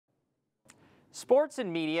Sports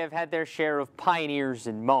and media have had their share of pioneers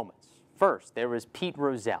and moments. First, there was Pete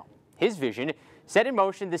Rozelle. His vision set in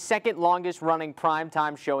motion the second longest running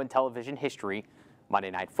primetime show in television history, Monday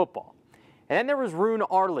Night Football. And then there was Roone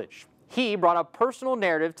Arledge. He brought a personal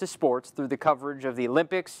narrative to sports through the coverage of the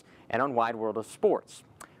Olympics and on Wide World of Sports.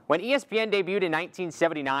 When ESPN debuted in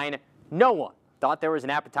 1979, no one thought there was an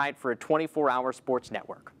appetite for a 24-hour sports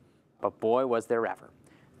network. But boy, was there ever.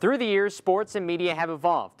 Through the years, sports and media have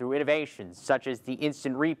evolved through innovations such as the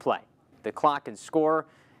instant replay, the clock and score,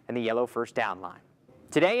 and the yellow first down line.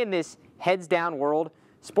 Today, in this heads-down world,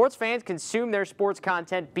 sports fans consume their sports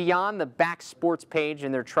content beyond the back sports page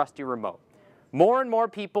in their trusty remote. More and more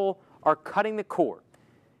people are cutting the cord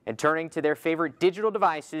and turning to their favorite digital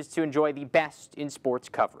devices to enjoy the best in sports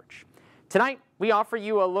coverage. Tonight, we offer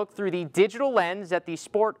you a look through the digital lens at the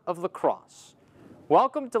sport of lacrosse.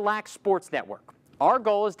 Welcome to Lax Sports Network. Our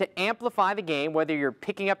goal is to amplify the game, whether you're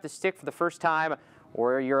picking up the stick for the first time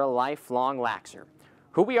or you're a lifelong laxer.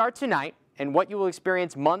 Who we are tonight and what you will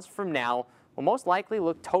experience months from now will most likely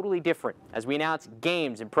look totally different as we announce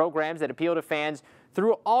games and programs that appeal to fans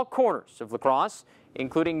through all corners of lacrosse,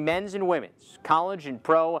 including men's and women's, college and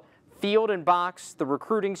pro, field and box, the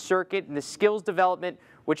recruiting circuit, and the skills development,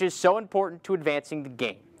 which is so important to advancing the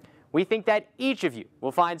game. We think that each of you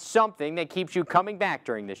will find something that keeps you coming back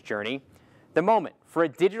during this journey. The moment for a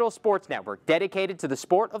digital sports network dedicated to the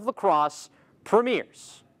sport of lacrosse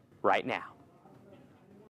premieres right now.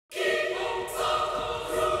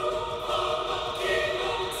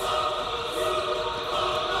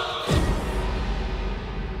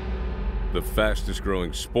 The fastest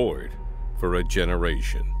growing sport for a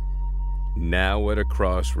generation. Now at a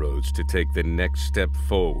crossroads to take the next step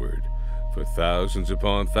forward for thousands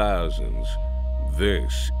upon thousands,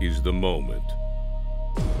 this is the moment.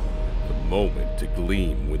 The moment to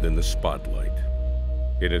gleam within the spotlight.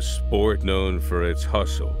 In a sport known for its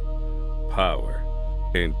hustle, power,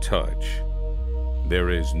 and touch, there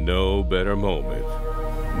is no better moment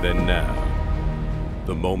than now.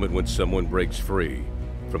 The moment when someone breaks free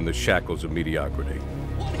from the shackles of mediocrity.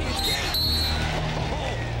 What is that?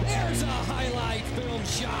 Oh, there's a highlight film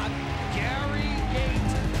shot. Gary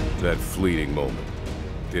Yates. That fleeting moment,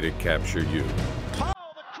 did it capture you? Oh,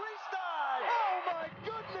 the crease dive! Oh my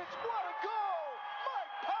goodness, what a goal!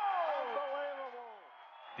 Mike Powell! Unbelievable!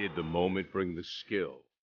 Did the moment bring the skill,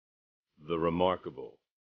 the remarkable,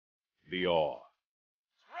 the awe?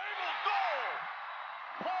 Rabel goal!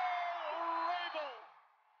 Paul Rabel!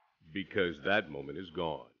 Because that moment is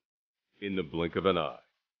gone in the blink of an eye.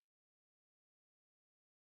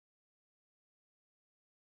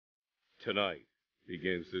 Tonight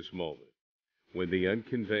begins this moment when the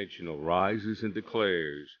unconventional rises and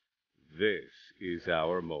declares, this is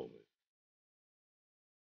our moment.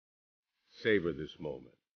 Savor this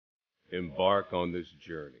moment. Embark on this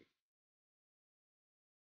journey.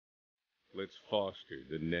 Let's foster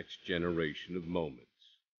the next generation of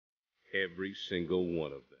moments, every single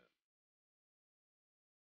one of them.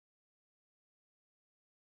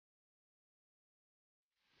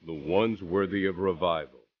 The ones worthy of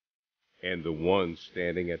revival, and the ones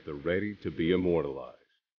standing at the ready to be immortalized.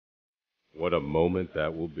 What a moment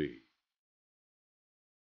that will be.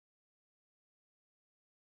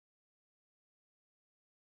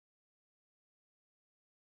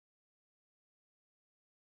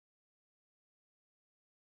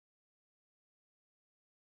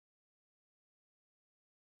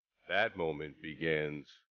 That moment begins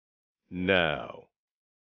now.